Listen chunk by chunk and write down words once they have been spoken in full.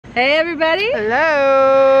Hey everybody!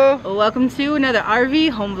 Hello! Welcome to another RV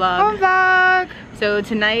home vlog. Home vlog! So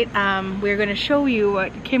tonight we're going to show you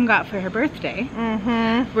what Kim got for her birthday.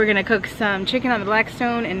 We're going to cook some chicken on the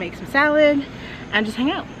Blackstone and make some salad and just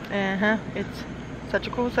hang out. It's such a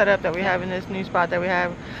cool setup that we have in this new spot that we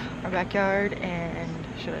have our backyard. And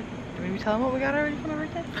did we tell them what we got already for my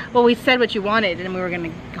birthday? Well, we said what you wanted and we were going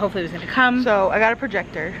to, hopefully it was going to come. So I got a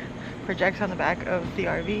projector. Projects on the back of the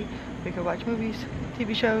RV. We could watch movies,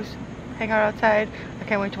 TV shows, hang out outside. I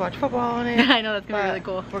can't wait to watch football on it. I know, that's gonna be really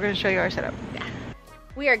cool. We're gonna show you our setup. Yeah.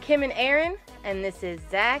 We are Kim and Aaron, and this is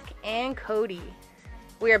Zach and Cody.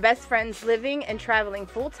 We are best friends living and traveling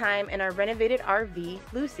full-time in our renovated RV,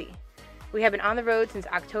 Lucy. We have been on the road since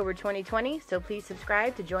October 2020, so please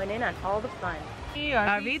subscribe to join in on all the fun.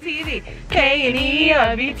 RVTV, K&E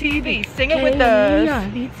RVTV, sing it with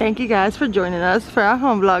us. Thank you guys for joining us for our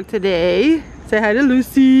home vlog today. Say hi to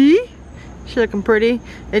Lucy. She's looking pretty.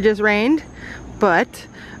 It just rained, but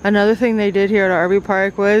another thing they did here at our RV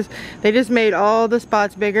park was they just made all the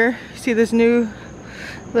spots bigger. See this new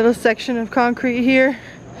little section of concrete here?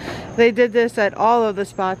 They did this at all of the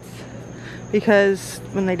spots because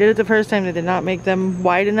when they did it the first time they did not make them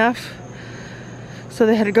wide enough, so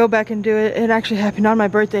they had to go back and do it. It actually happened on my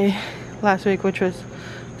birthday last week, which was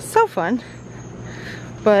so fun,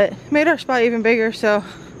 but made our spot even bigger, so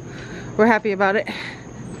we're happy about it.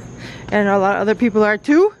 And a lot of other people are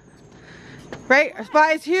too. Right? Our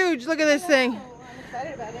spot is huge. Look at this thing. I'm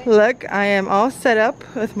excited about it. Look, I am all set up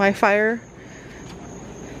with my fire.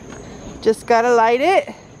 Just gotta light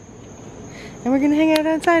it. And we're gonna hang out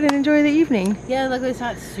outside and enjoy the evening. Yeah, luckily it's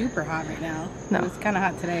not super hot right now. No. It was kind of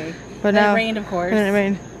hot today. But then now it rained, of course. And it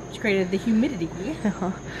rained. Which created the humidity.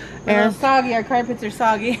 Aaron's soggy. Our carpets are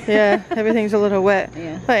soggy. Yeah, everything's a little wet.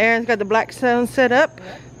 Yeah. But Aaron's got the Blackstone set up.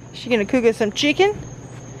 Yep. She's gonna cook us some chicken.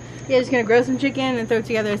 Yeah, just gonna grill some chicken and throw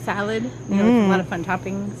together a salad. You know, with a lot of fun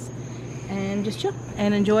toppings. And just chill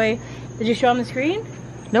and enjoy. Did you show on the screen?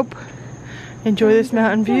 Nope. Enjoy this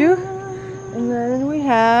mountain view. And then we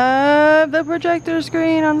have the projector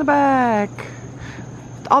screen on the back.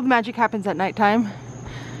 All the magic happens at nighttime.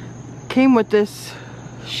 Came with this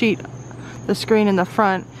sheet, the screen in the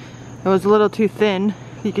front. It was a little too thin.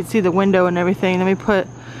 You could see the window and everything. Then we put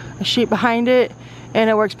a sheet behind it and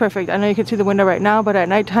it works perfect. I know you can see the window right now, but at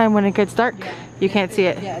nighttime when it gets dark, you can't see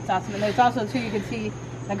it. Yeah, it's awesome. And it's also too, you can see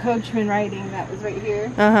the Coachman writing that was right here.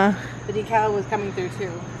 The decal was coming through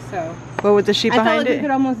too. So well, with the sheet behind I felt like it, we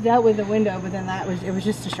could almost dealt with the window, but then it was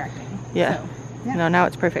just distracting. Yeah. So, yeah. No, now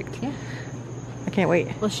it's perfect. Yeah. I can't wait.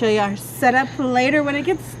 We'll show you our setup later when it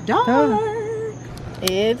gets dark. Oh.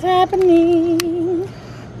 It's happening.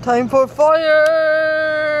 Time for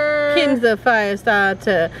fire! Kim's the fire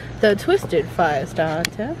starter, the twisted fire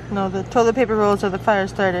starter. No, the toilet paper rolls are the fire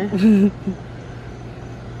starter.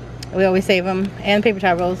 We always save them, and paper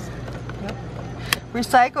towel rolls. Yep.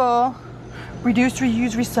 Recycle. Reduce,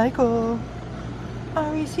 reuse, recycle.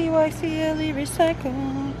 R-E-C-Y-C-L-E,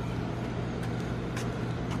 recycle.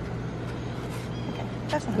 Okay,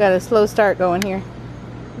 that's enough. Got a slow start going here.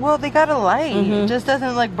 Well, they got a light. It just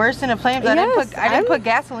doesn't like burst into flames. I didn't put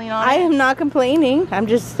gasoline on it. I am not complaining. I'm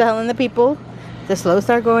just telling the people the slow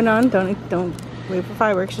start going on. Don't wait for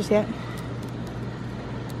fireworks just yet.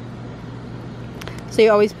 So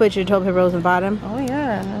you always put your toilet paper rolls in the bottom. Oh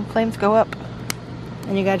yeah, and the flames go up.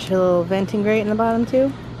 And you got your little venting grate in the bottom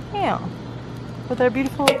too. Yeah, with our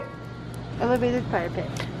beautiful elevated fire pit.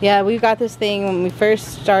 Yeah, we got this thing when we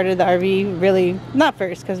first started the RV. Really, not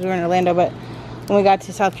first because we were in Orlando, but when we got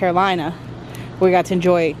to South Carolina, we got to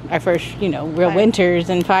enjoy our first, you know, real winters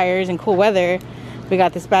and fires and cool weather. We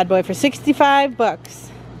got this bad boy for 65 bucks,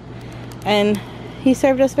 and he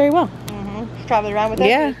served us very well. Just travel around with us.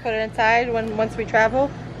 Yeah. We just put it inside once we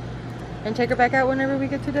travel, and take her back out whenever we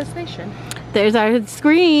get to destination. There's our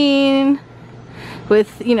screen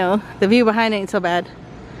with, you know, the view behind it ain't so bad.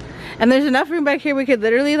 And there's enough room back here we could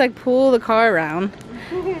literally like pull the car around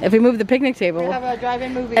if we move the picnic table. Have a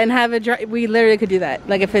drive-in movie. And have we literally could do that.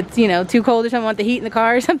 Like if it's, you know, too cold or something, want the heat in the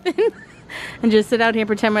car or something. And just sit out here and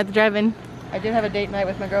pretend we're at the drive-in. I did have a date night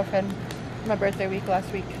with my girlfriend for my birthday week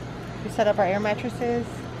last week. We set up our air mattresses,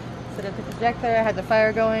 set up the projector, I had the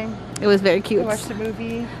fire going. It was very cute. We watched a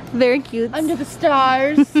movie. Very cute. Under the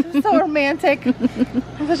stars. So romantic.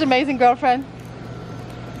 I'm such an amazing girlfriend.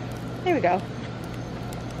 Here we go.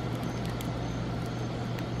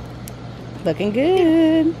 Looking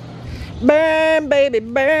good. Burn, baby,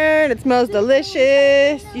 burn. It smells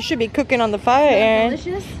delicious. You should be cooking on the fire, Aaron.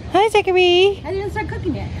 Delicious? Hi, Zachary. I didn't start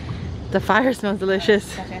cooking yet. The fire smells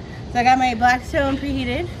delicious. Gotcha. So I got my Blackstone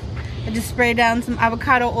preheated. I just sprayed down some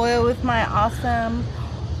avocado oil with my awesome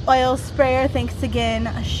oil sprayer. Thanks again,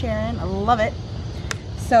 Sharon. I love it.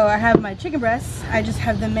 So I have my chicken breasts. I just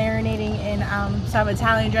have them marinating in some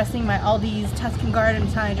Italian dressing, my Aldi's Tuscan Garden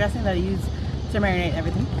Italian dressing that I use to marinate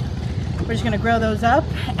everything. We're just gonna grill those up,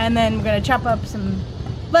 and then we're gonna chop up some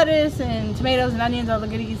lettuce and tomatoes and onions, all the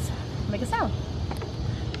goodies, make a salad.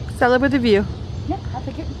 Salad with a view. Yeah, I'll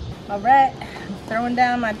take it. All right, I'm throwing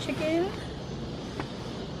down my chicken.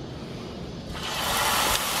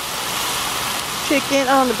 Chicken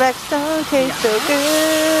on the Blackstone tastes so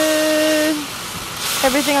good.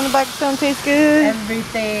 Everything on the Blackstone tastes good.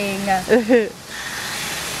 Everything.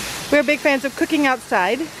 We're big fans of cooking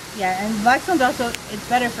outside. Yeah, and Blackstone's also, it's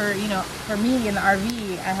better for, you know, for me in the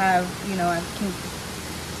RV. I have, you know,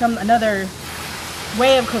 another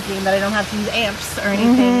way of cooking that I don't have to use amps or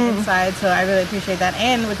anything inside, so I really appreciate that.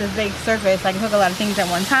 And with this big surface, I can cook a lot of things at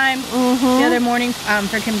one time. The other morning,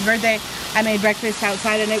 for Kim's birthday, I made breakfast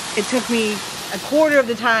outside, and it took me a quarter of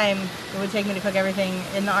the time it would take me to cook everything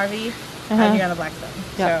in the RV out here on the Blackstone.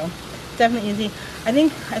 Yep. So definitely easy. I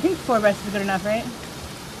think 4 breasts is good enough, right?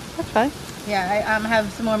 That's fine. Yeah, I have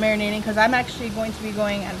some more marinating because I'm actually going to be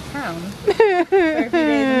going out of town for a few days. I'm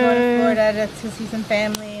going to Florida to see some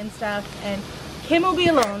family and stuff, and Kim will be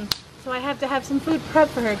alone, so I have to have some food prep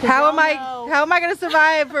for her. How am I going to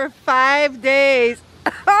survive for 5 days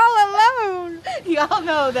all alone? Y'all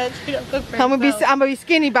know that she don't cook for herself. I'm gonna be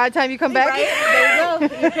skinny by the time you come back. Right? There you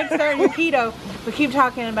go. Your kickstart, your keto. We keep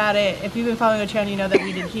talking about it. If you've been following the channel, you know that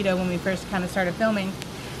we did keto when we first kind of started filming,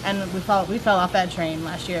 and we fell off that train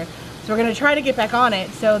last year. So we're gonna try to get back on it.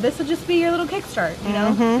 So this will just be your little kickstart. You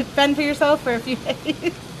know, fend for yourself for a few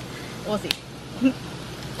days. We'll see.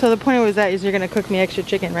 So the point was that is you're gonna cook me extra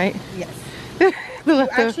chicken, right? Yes.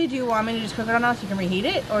 Actually, do you want me to just cook it on now so you can reheat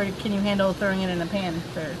it, or can you handle throwing it in a pan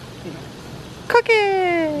for a few minutes? Cook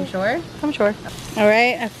it! You sure? I'm sure. All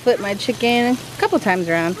right, I flipped my chicken a couple times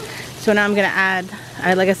around. So now I'm gonna add,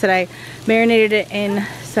 like I said, I marinated it in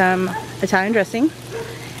some Italian dressing.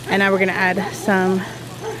 And now we're gonna add some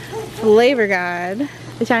Flavor God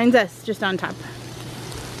Italian zest just on top.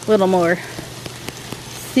 A little more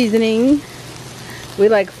seasoning. We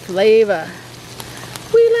like flavor.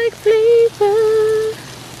 We like flavor.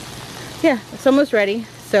 Yeah, it's almost ready.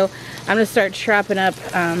 So I'm gonna start chopping up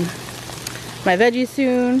my veggies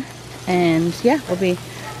soon, and yeah, we'll be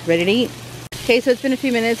ready to eat. Okay, so it's been a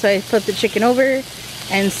few minutes, so I flipped the chicken over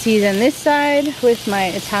and season this side with my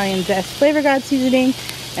Italian zest Flavor God seasoning,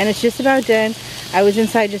 and it's just about done. I was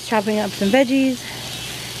inside just chopping up some veggies,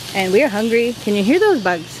 and we are hungry. Can you hear those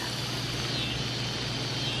bugs?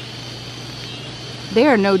 They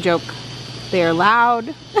are no joke. They are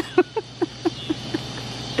loud.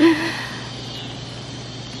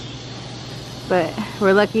 But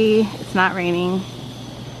we're lucky it's not raining,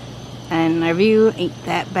 and our view ain't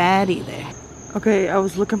that bad either. Okay, I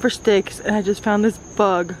was looking for sticks and I just found this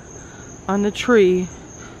bug on the tree.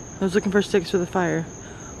 I was looking for sticks for the fire.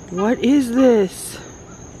 What is this?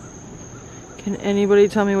 Can anybody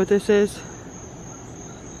tell me what this is?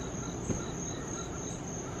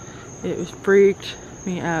 It was freaked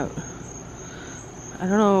me out. I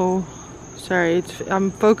don't know. Sorry, I'm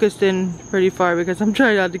focused in pretty far because I'm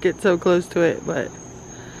trying not to get so close to it, but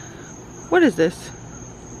what is this?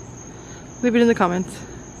 Leave it in the comments.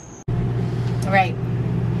 All right,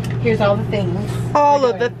 here's all the things. All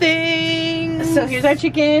of the things! So here's our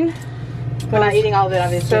chicken. We're not eating all of it,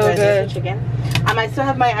 obviously. So good. Chicken. I still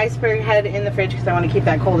have my iceberg head in the fridge because I want to keep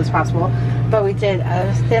that cold as possible. But we did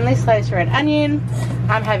a thinly sliced red onion.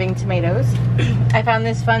 I'm having tomatoes. I found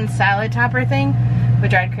this fun salad topper thing with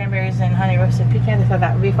dried cranberries and honey roasted pecans. I thought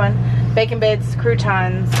that would be fun. Bacon bits,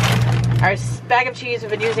 croutons, our bag of cheese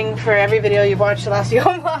we've been using for every video you've watched the last few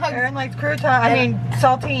vlogs. Aaron likes croutons. I mean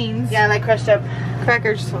saltines. Yeah, I like crushed up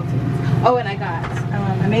Crackers. saltines. Oh, and I got,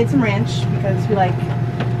 I made some ranch because we like,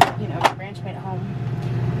 you know, ranch made at home.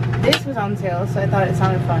 This was on sale, so I thought it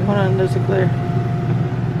sounded fun. Hold on, there's a glare.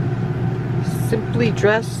 Simply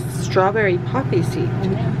dressed strawberry poppy seed.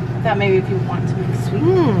 I thought maybe if you want to make sweet, you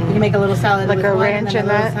can make a little salad like with a one ranch and in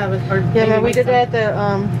that. Yeah, man, we did that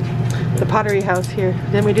at the pottery house here.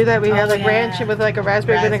 Then we do that. We had like ranch with like a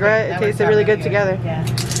raspberry vinaigrette. It tasted really good together. Yeah.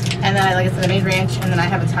 And then like I said, I made ranch, and then I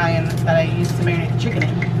have Italian that I used to marinate the chicken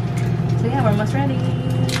in. So yeah, we're almost ready.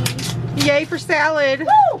 Yay for salad!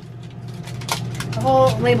 Woo! The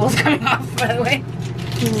whole label's coming off, by the way.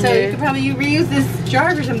 So you could probably reuse this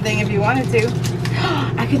jar or something if you wanted to.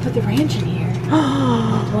 I could put the ranch in here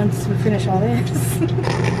once we finish all this.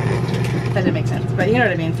 That didn't make sense, but you know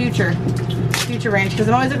what I mean. Future ranch, because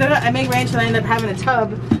I'm always like, I make ranch and I end up having a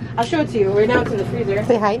tub. I'll show it to you. Right now it's in the freezer.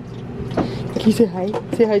 Say hi. Can you say hi?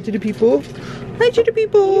 Say hi to the people. Hi to the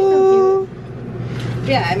people.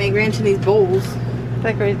 Yeah, I make ranch in these bowls.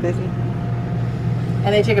 That girl's busy.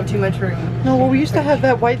 And they take up too much room. No, well, we used to have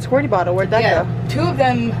that white squirty bottle. Where'd that go? 2 of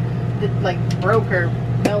them like broke or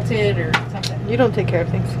melted or something. You don't take care of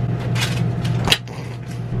things.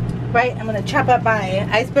 Right, I'm gonna chop up my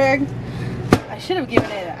iceberg. I should have given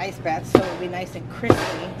it an ice bath so it would be nice and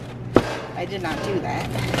crispy. I did not do that.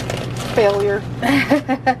 Failure.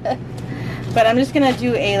 But I'm just gonna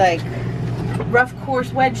do a like rough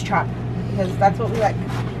coarse wedge chop because that's what we like.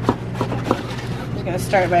 I'm just gonna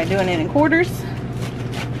start by doing it in quarters.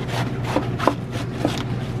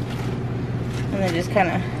 And then just kind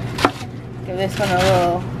of give this one a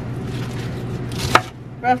little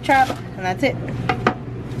rough chop, and that's it.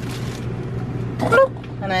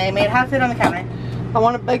 And I made half it on the counter. I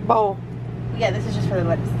want a big bowl. Yeah, this is just for the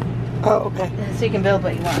lettuce. Oh, okay. So you can build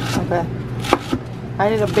what you want. Okay. I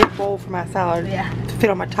need a big bowl for my salad. Yeah. To fit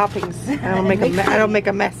all my toppings. I don't make a I don't make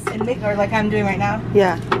a mess. And or like I'm doing right now.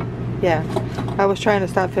 Yeah. Yeah. I was trying to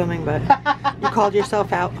stop filming, but you called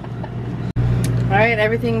yourself out. Alright,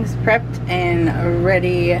 everything's prepped and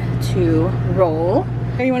ready to roll.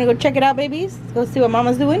 Hey, you want to go check it out, babies? Let's go see what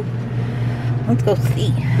Mama's doing. Let's go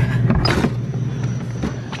see.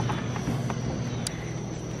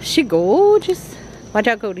 She gorgeous. Watch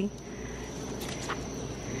out, Cody.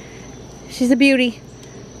 She's a beauty.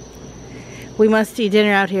 We must eat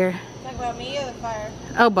dinner out here. Talk about me or the fire?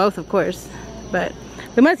 Oh, both, of course. But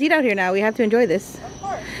we must eat out here now. We have to enjoy this. Of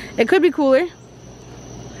course. It could be cooler. It's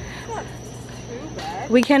not too bad.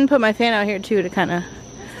 We can put my fan out here too to kind of.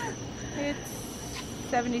 It's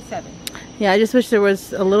 77. Yeah, I just wish there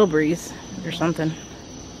was a little breeze or something.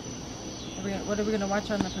 What are we gonna watch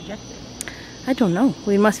on the projector? I don't know.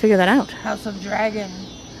 We must figure that out. House of Dragon.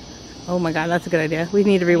 Oh my god, that's a good idea. We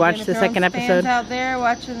need to rewatch the second episode. Fans out there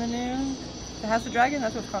watching the House of Dragon.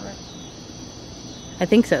 That's what it's called, right? I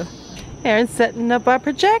think so. Aaron's setting up our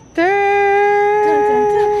projector.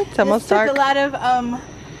 It's almost dark. Took a lot of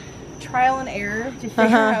trial and error to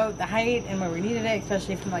figure out the height and where we needed it,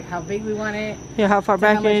 especially from like how big we want it. Yeah, how far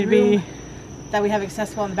back you need to be. That we have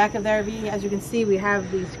accessible on the back of the RV. As you can see, we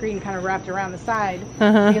have the screen kind of wrapped around the side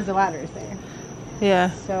because the ladder is there.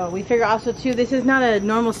 Yeah. So we figure also too, this is not a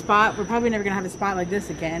normal spot. We're probably never gonna have a spot like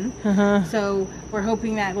this again. So we're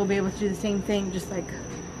hoping that we'll be able to do the same thing, just like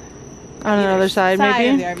on another side maybe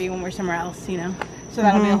of the RV when we're somewhere else, you know. So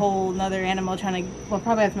that'll be a whole another animal trying to. We'll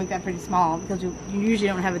probably have to make that pretty small because you usually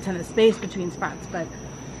don't have a ton of space between spots. But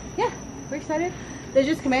yeah, we're excited. There's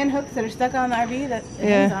just command hooks that are stuck on the RV that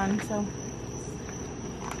it hangs on. So.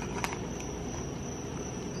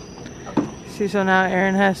 See, so now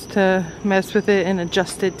Aaron has to mess with it and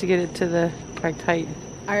adjust it to get it to the correct height.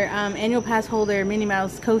 Our annual pass holder Minnie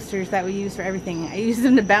Mouse coasters that we use for everything. I use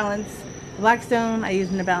them to balance the Blackstone. I use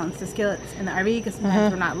them to balance the skillets in the RV because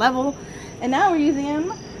sometimes we're not level. And now we're using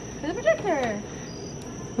them for the projector.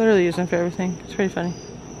 Literally use them for everything. It's pretty funny.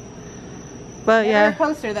 But Never yeah. a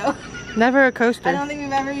coaster though. Never a coaster. I don't think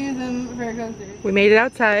we've ever used them for a coaster. We made it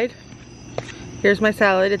outside. Here's my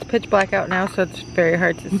salad. It's pitch black out now, so it's very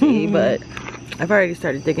hard to see, but I've already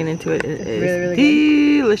started digging into it. It is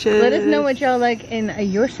really delicious. Let us know what y'all like in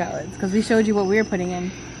your salads, because we showed you what we were putting in.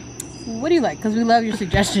 What do you like? Because we love your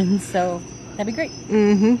suggestions, so that'd be great.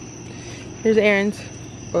 Here's Aaron's.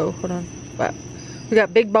 Whoa, hold on. Wow. We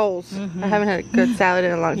got big bowls. I haven't had a good salad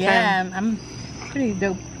in a long time. Yeah, I'm pretty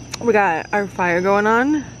dope. We got our fire going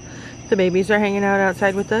on. The babies are hanging out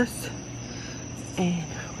outside with us. And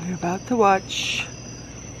we're about to watch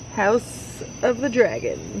House of the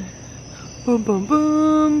Dragon. Boom, boom,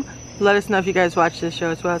 boom. Let us know if you guys watch this show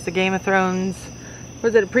as well. It's the Game of Thrones.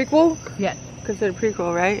 Was it a prequel? Yeah. Considered a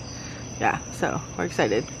prequel, right? Yeah, so we're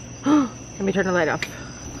excited. Let me turn the light off.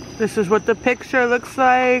 This is what the picture looks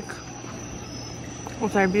like.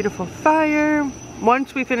 With our beautiful fire.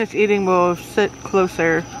 Once we finish eating, we'll sit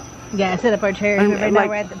closer. Yeah, set up our chairs. And, right like, now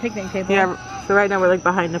we're at the picnic table. Yeah, so right now we're like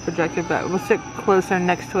behind the projector, but we'll sit closer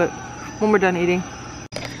next to it when we're done eating.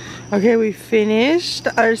 Okay, we finished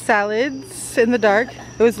our salads in the dark.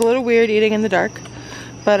 It was a little weird eating in the dark,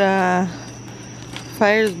 but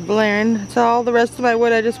fire's blaring. That's all the rest of my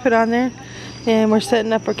wood I just put on there. And we're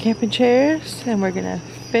setting up our camping chairs, and we're gonna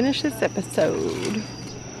finish this episode.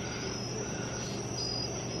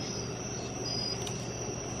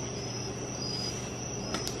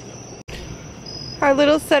 Our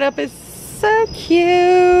little setup is so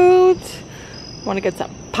cute. Want to get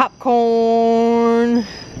some popcorn.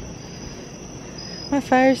 My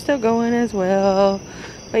fire's still going as well.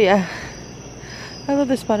 But yeah, I love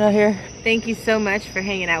this spot out here. Thank you so much for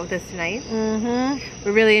hanging out with us tonight.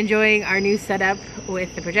 We're really enjoying our new setup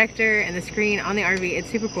with the projector and the screen on the RV.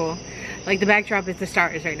 It's super cool. Like the backdrop is the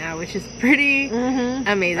stars right now, which is pretty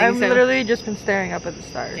amazing. I've literally just been staring up at the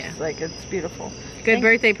stars. Yeah. Like, it's beautiful. Good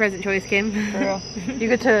birthday present choice, Kim. Girl, you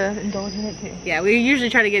get to indulge in it too. Yeah, we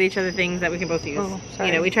usually try to get each other things that we can both use. Oh, sorry.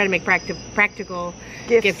 You know, we try to make practical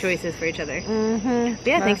gift choices for each other. But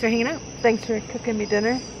yeah, thanks for hanging out. Thanks for cooking me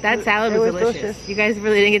dinner. That salad was delicious. You guys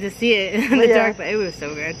really didn't get to see it in the dark, but it was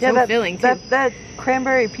so good. Yeah, so filling too. That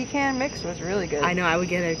cranberry pecan mix was really good. I know, I would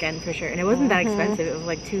get it again for sure. And it wasn't that expensive. It was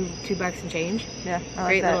like $2 and change. Yeah, I like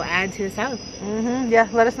Great that. little add to the salad. Yeah,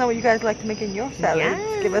 let us know what you guys like to make in your salads.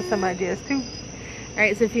 Yes. Give us some ideas too.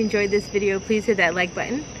 Alright, so if you enjoyed this video, please hit that like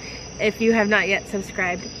button. If you have not yet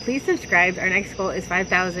subscribed, please subscribe. Our next goal is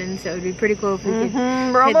 5,000, so it would be pretty cool if we could We're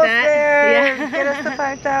hit almost that. there. Yeah. Get us to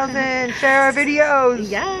 5,000. Share our videos.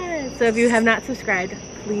 Yeah. So if you have not subscribed,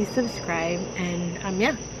 please subscribe. And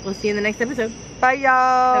yeah, we'll see you in the next episode. Bye,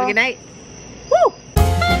 y'all. Have a good night. Woo!